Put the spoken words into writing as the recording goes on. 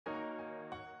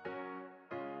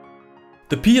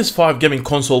The PS5 gaming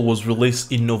console was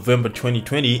released in November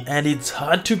 2020, and it's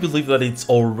hard to believe that it's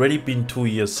already been 2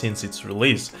 years since its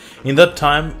release. In that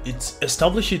time, it's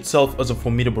established itself as a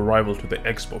formidable rival to the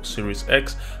Xbox Series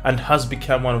X and has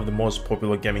become one of the most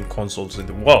popular gaming consoles in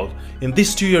the world. In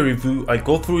this 2-year review, I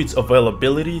go through its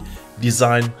availability,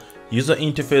 design, user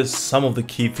interface, some of the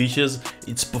key features,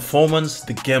 its performance,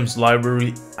 the game's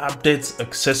library, updates,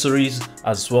 accessories,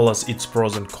 as well as its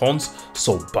pros and cons.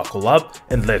 So buckle up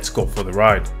and let's go for the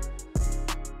ride.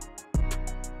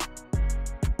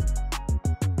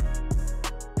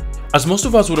 As most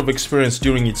of us would have experienced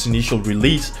during its initial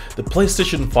release, the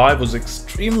PlayStation 5 was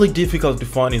extremely difficult to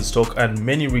find in stock and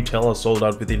many retailers sold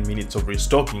out within minutes of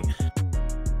restocking.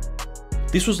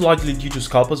 This was largely due to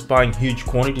scalpers buying huge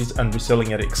quantities and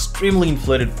reselling at extremely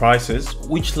inflated prices,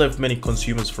 which left many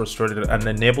consumers frustrated and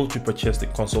unable to purchase the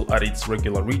console at its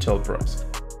regular retail price.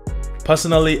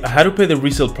 Personally, I had to pay the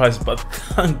resale price, but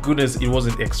thank goodness it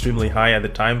wasn't extremely high at the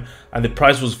time and the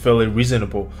price was fairly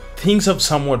reasonable. Things have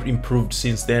somewhat improved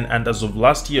since then, and as of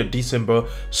last year December,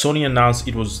 Sony announced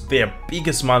it was their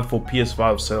biggest month for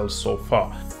PS5 sales so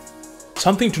far.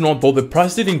 Something to note though, the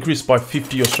price did increase by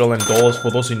 50 Australian dollars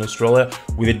for those in Australia,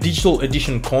 with a digital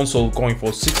edition console going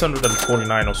for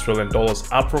 649 Australian dollars,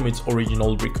 up from its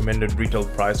original recommended retail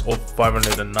price of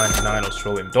 599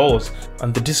 Australian dollars,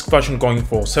 and the disc version going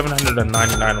for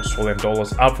 799 Australian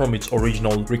dollars, up from its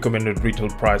original recommended retail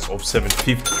price of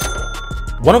 750.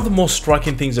 One of the most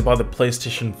striking things about the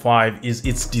PlayStation 5 is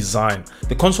its design.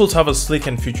 The consoles have a sleek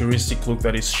and futuristic look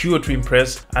that is sure to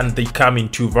impress, and they come in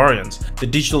two variants, the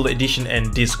digital edition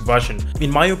and disc version. In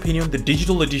my opinion, the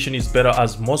digital edition is better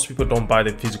as most people don't buy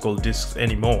the physical discs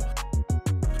anymore.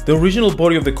 The original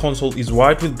body of the console is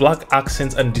white with black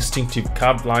accents and distinctive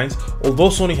curved lines, although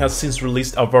Sony has since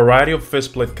released a variety of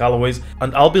faceplate colorways,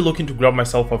 and I'll be looking to grab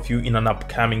myself a few in an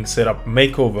upcoming setup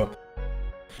makeover.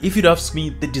 If you'd ask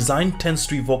me, the design tends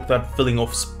to evoke that feeling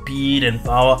of speed and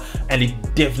power, and it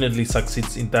definitely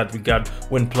succeeds in that regard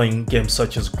when playing games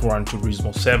such as Gran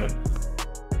Turismo 7.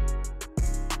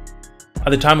 At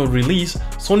the time of release,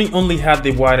 Sony only had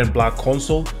the white and black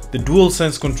console, the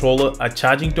DualSense controller, a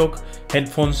charging dock,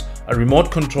 headphones, a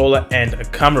remote controller, and a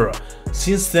camera.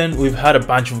 Since then, we've had a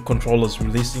bunch of controllers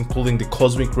released, including the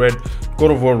Cosmic Red,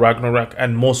 God of War Ragnarok,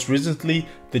 and most recently,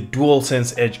 the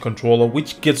DualSense Edge controller,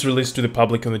 which gets released to the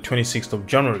public on the 26th of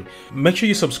January. Make sure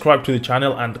you subscribe to the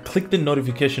channel and click the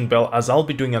notification bell, as I'll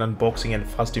be doing an unboxing and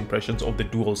first impressions of the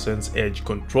DualSense Edge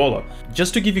controller.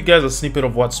 Just to give you guys a snippet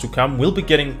of what's to come, we'll be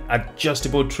getting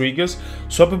adjustable triggers,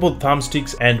 swappable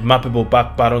thumbsticks, and mappable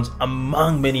back buttons,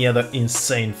 among many other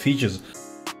insane features.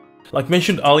 Like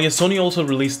mentioned earlier, Sony also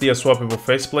released their swappable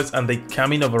faceplates, and they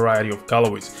come in a variety of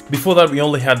colorways. Before that, we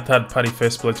only had third-party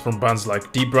faceplates from brands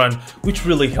like Dbrand, which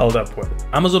really held up well.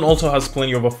 Amazon also has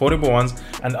plenty of affordable ones,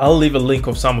 and I'll leave a link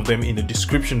of some of them in the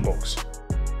description box.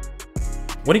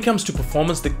 When it comes to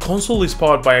performance, the console is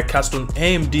powered by a custom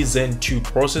AMD Zen 2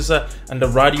 processor and a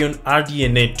Radeon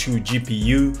RDNA 2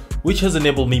 GPU, which has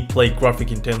enabled me play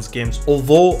graphic intense games,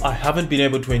 although I haven't been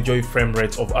able to enjoy frame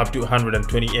rates of up to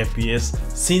 120 FPS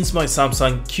since my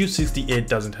Samsung Q68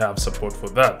 doesn't have support for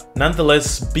that.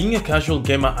 Nonetheless, being a casual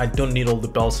gamer, I don't need all the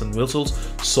bells and whistles,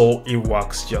 so it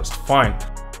works just fine.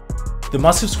 The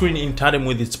massive screen in tandem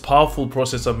with its powerful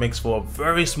processor makes for a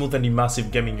very smooth and immersive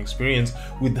gaming experience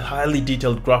with highly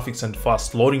detailed graphics and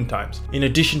fast loading times. In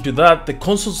addition to that, the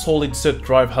console's solid state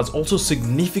drive has also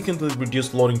significantly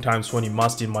reduced loading times when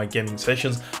immersed in my gaming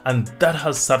sessions, and that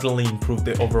has certainly improved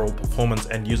the overall performance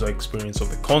and user experience of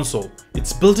the console.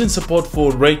 Its built-in support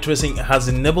for ray tracing has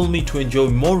enabled me to enjoy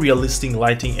more realistic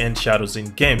lighting and shadows in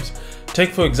games.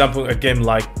 Take for example a game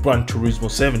like Gran Turismo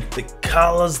 7, the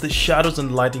colors, the shadows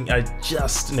and lighting are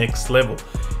just next level.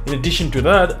 In addition to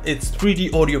that, its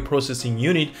 3D audio processing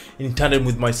unit in tandem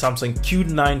with my Samsung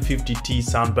Q950T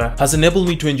soundbar has enabled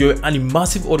me to enjoy an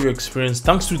immersive audio experience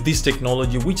thanks to this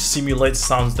technology, which simulates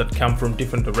sounds that come from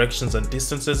different directions and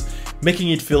distances,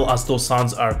 making it feel as though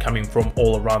sounds are coming from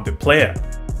all around the player.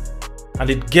 And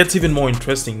it gets even more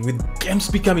interesting. With games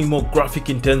becoming more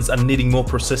graphic intense and needing more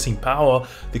processing power,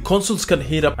 the consoles can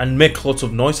heat up and make lots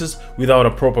of noises without a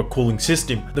proper cooling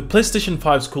system. The PlayStation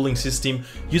 5's cooling system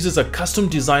uses a custom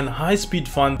designed high-speed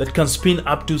fan that can spin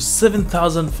up to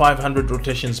 7,500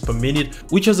 rotations per minute,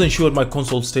 which has ensured my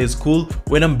console stays cool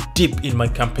when I'm deep in my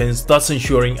campaigns, thus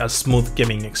ensuring a smooth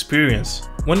gaming experience.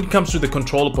 When it comes to the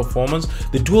controller performance,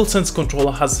 the DualSense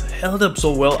controller has held up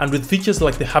so well, and with features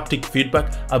like the haptic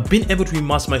feedback, I've been able to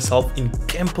immerse myself in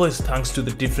gameplay thanks to the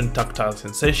different tactile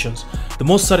sensations. The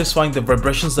most satisfying the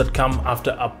vibrations that come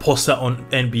after a poster on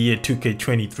NBA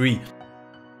 2K23.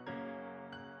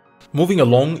 Moving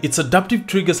along, its adaptive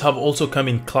triggers have also come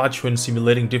in clutch when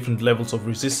simulating different levels of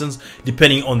resistance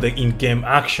depending on the in-game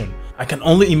action. I can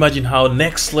only imagine how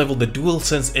next level the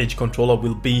DualSense Edge controller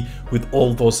will be with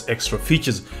all those extra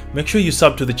features. Make sure you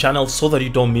sub to the channel so that you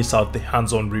don't miss out the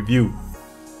hands-on review.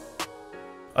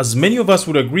 As many of us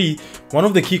would agree, one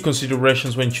of the key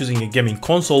considerations when choosing a gaming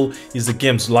console is the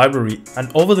games library, and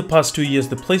over the past 2 years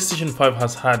the PlayStation 5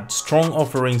 has had strong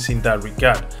offerings in that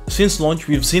regard. Since launch,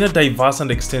 we've seen a diverse and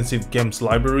extensive games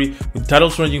library with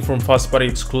titles ranging from first-party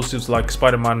exclusives like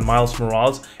Spider-Man Miles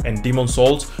Morales and Demon's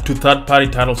Souls to third-party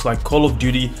titles like Call of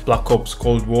Duty, Black Ops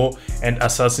Cold War and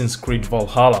Assassin's Creed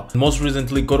Valhalla. Most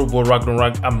recently God of War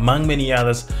Ragnarok, among many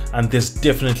others, and there's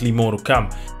definitely more to come.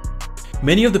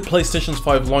 Many of the PlayStation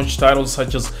 5 launch titles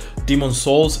such as Demon's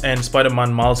Souls and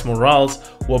Spider-Man Miles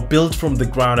Morales were built from the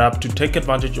ground up to take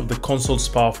advantage of the console's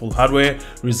powerful hardware,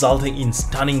 resulting in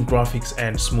stunning graphics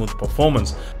and smooth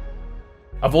performance.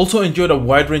 I've also enjoyed a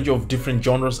wide range of different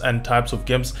genres and types of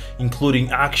games,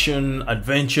 including action,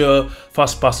 adventure,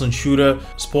 first-person shooter,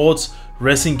 sports,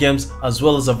 racing games, as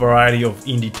well as a variety of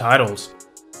indie titles.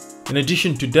 In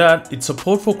addition to that, its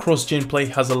support for cross-gen play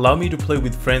has allowed me to play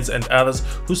with friends and others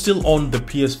who still own the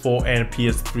PS4 and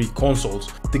PS3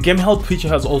 consoles. The Game Help feature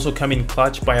has also come in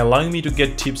clutch by allowing me to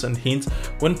get tips and hints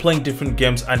when playing different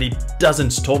games, and it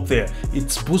doesn't stop there.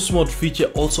 Its Boost Mode feature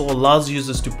also allows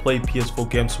users to play PS4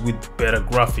 games with better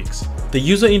graphics. The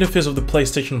user interface of the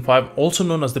PlayStation 5, also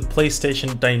known as the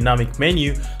PlayStation Dynamic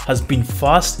Menu, has been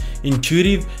fast,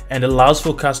 intuitive, and allows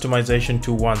for customization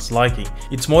to one's liking.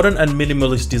 Its modern and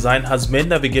minimalist design has made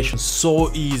navigation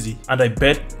so easy, and I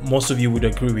bet most of you would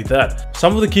agree with that.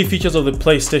 Some of the key features of the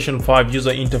PlayStation 5 user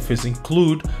interface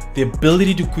include the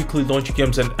ability to quickly launch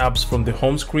games and apps from the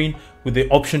home screen with the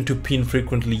option to pin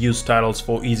frequently used titles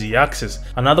for easy access.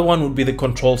 Another one would be the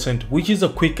Control Center, which is a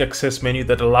quick access menu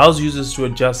that allows users to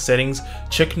adjust settings,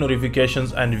 check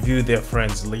notifications, and view their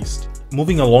friends list.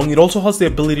 Moving along, it also has the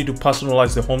ability to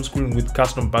personalize the home screen with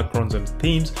custom backgrounds and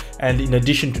themes, and in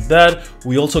addition to that,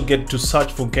 we also get to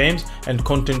search for games and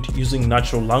content using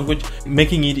natural language,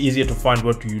 making it easier to find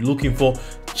what you're looking for,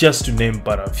 just to name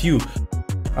but a few.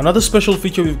 Another special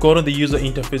feature we've got on the user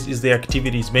interface is the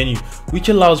Activities menu, which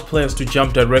allows players to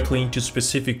jump directly into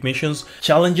specific missions,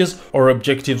 challenges, or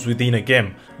objectives within a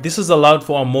game. This has allowed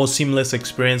for a more seamless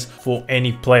experience for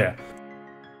any player.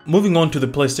 Moving on to the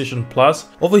PlayStation Plus,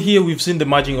 over here we've seen the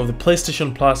merging of the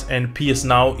PlayStation Plus and PS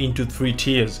Now into 3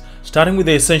 tiers, starting with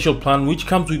the Essential plan, which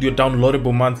comes with your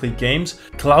downloadable monthly games,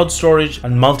 cloud storage,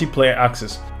 and multiplayer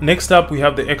access. Next up we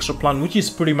have the Extra plan, which is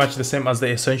pretty much the same as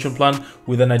the Essential plan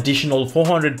with an additional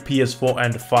 400 PS4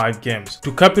 and 5 games.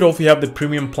 To cap it off, we have the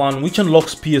Premium plan, which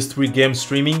unlocks PS3 game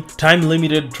streaming,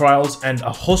 time-limited trials, and a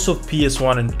host of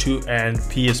PS1 and 2 and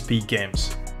PSP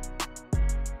games.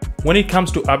 When it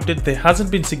comes to update, there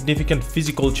hasn't been significant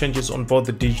physical changes on both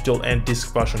the digital and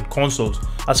disc version consoles.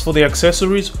 As for the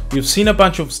accessories, we've seen a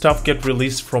bunch of stuff get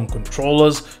released, from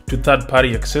controllers to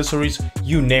third-party accessories,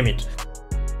 you name it.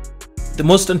 The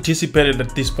most anticipated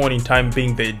at this point in time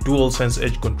being the DualSense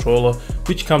Edge controller,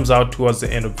 which comes out towards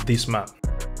the end of this month.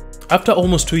 After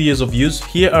almost 2 years of use,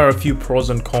 here are a few pros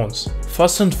and cons.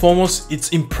 First and foremost, its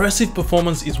impressive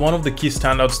performance is one of the key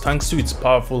standouts thanks to its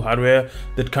powerful hardware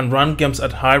that can run games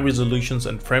at high resolutions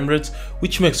and frame rates,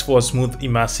 which makes for a smooth,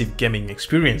 immersive gaming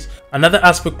experience. Another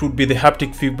aspect would be the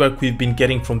haptic feedback we've been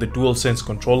getting from the DualSense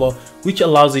controller, which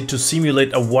allows it to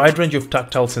simulate a wide range of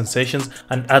tactile sensations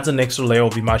and adds an extra layer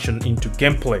of immersion into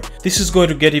gameplay. This is going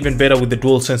to get even better with the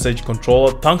DualSense Edge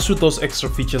controller thanks to those extra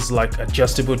features like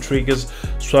adjustable triggers,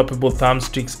 swappable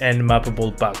thumbsticks, and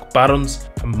mappable back buttons,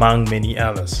 among many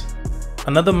others.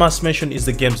 Another must mention is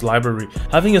the games library.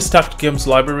 Having a stacked games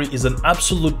library is an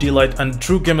absolute delight, and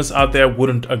true gamers out there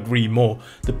wouldn't agree more.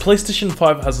 The PlayStation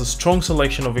 5 has a strong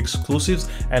selection of exclusives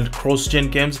and cross-gen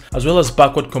games, as well as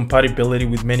backward compatibility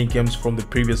with many games from the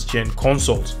previous gen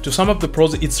consoles. To sum up the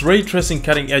pros, its ray tracing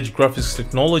cutting-edge graphics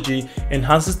technology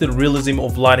enhances the realism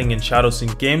of lighting and shadows in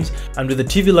games, and with a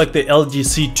TV like the LG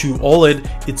C2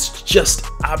 OLED, it's just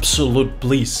absolute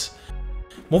bliss.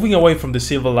 Moving away from the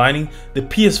silver lining, the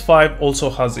PS5 also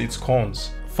has its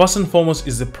cons. First and foremost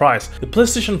is the price. The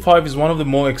PlayStation 5 is one of the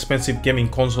more expensive gaming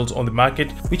consoles on the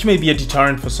market, which may be a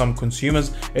deterrent for some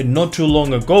consumers, and not too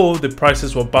long ago the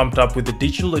prices were bumped up, with the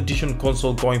digital edition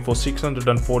console going for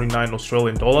 649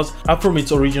 Australian dollars, up from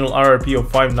its original RRP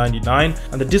of 599,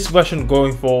 and the disc version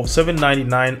going for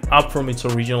 799, up from its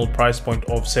original price point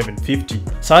of 750.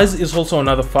 Size is also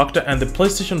another factor, and the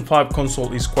PlayStation 5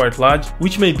 console is quite large,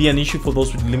 which may be an issue for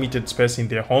those with limited space in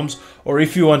their homes or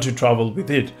if you want to travel with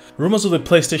it. Rumors of the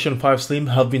PlayStation PlayStation 5 Slim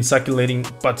have been circulating,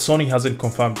 but Sony hasn't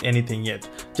confirmed anything yet.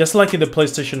 Just like in the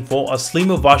PlayStation 4, a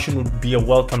slimmer version would be a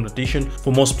welcome addition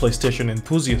for most PlayStation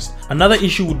enthusiasts. Another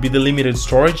issue would be the limited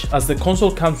storage, as the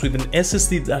console comes with an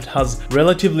SSD that has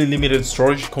relatively limited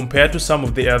storage compared to some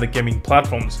of the other gaming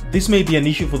platforms. This may be an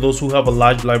issue for those who have a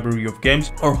large library of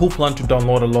games or who plan to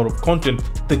download a lot of content.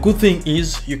 The good thing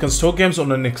is you can store games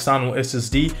on an external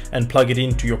SSD and plug it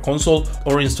into your console,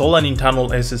 or install an internal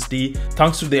SSD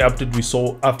thanks to the update we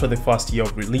saw after the first year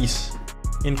of release.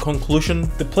 In conclusion,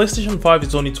 the PlayStation 5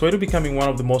 is on its way to becoming one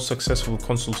of the most successful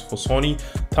consoles for Sony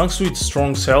thanks to its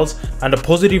strong sales and a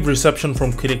positive reception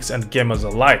from critics and gamers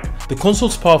alike. The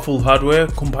console's powerful hardware,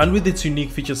 combined with its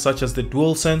unique features such as the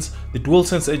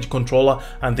DualSense Edge controller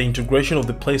and the integration of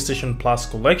the PlayStation Plus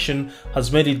collection,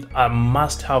 has made it a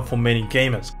must-have for many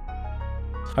gamers.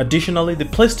 Additionally, the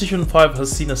PlayStation 5 has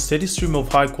seen a steady stream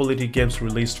of high-quality games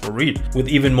released for it, with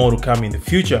even more to come in the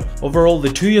future. Overall,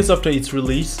 the 2 years after its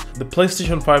release, the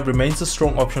PlayStation 5 remains a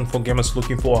strong option for gamers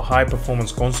looking for a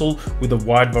high-performance console with a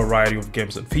wide variety of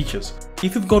games and features.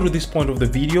 If you've got to this point of the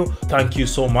video, thank you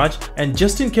so much, and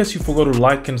just in case you forgot to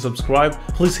like and subscribe,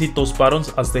 please hit those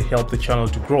buttons as they help the channel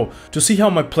to grow. To see how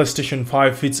my PlayStation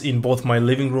 5 fits in both my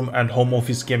living room and home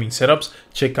office gaming setups,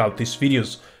 check out these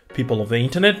videos. People of the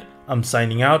internet, I'm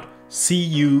signing out. See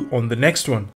you on the next one.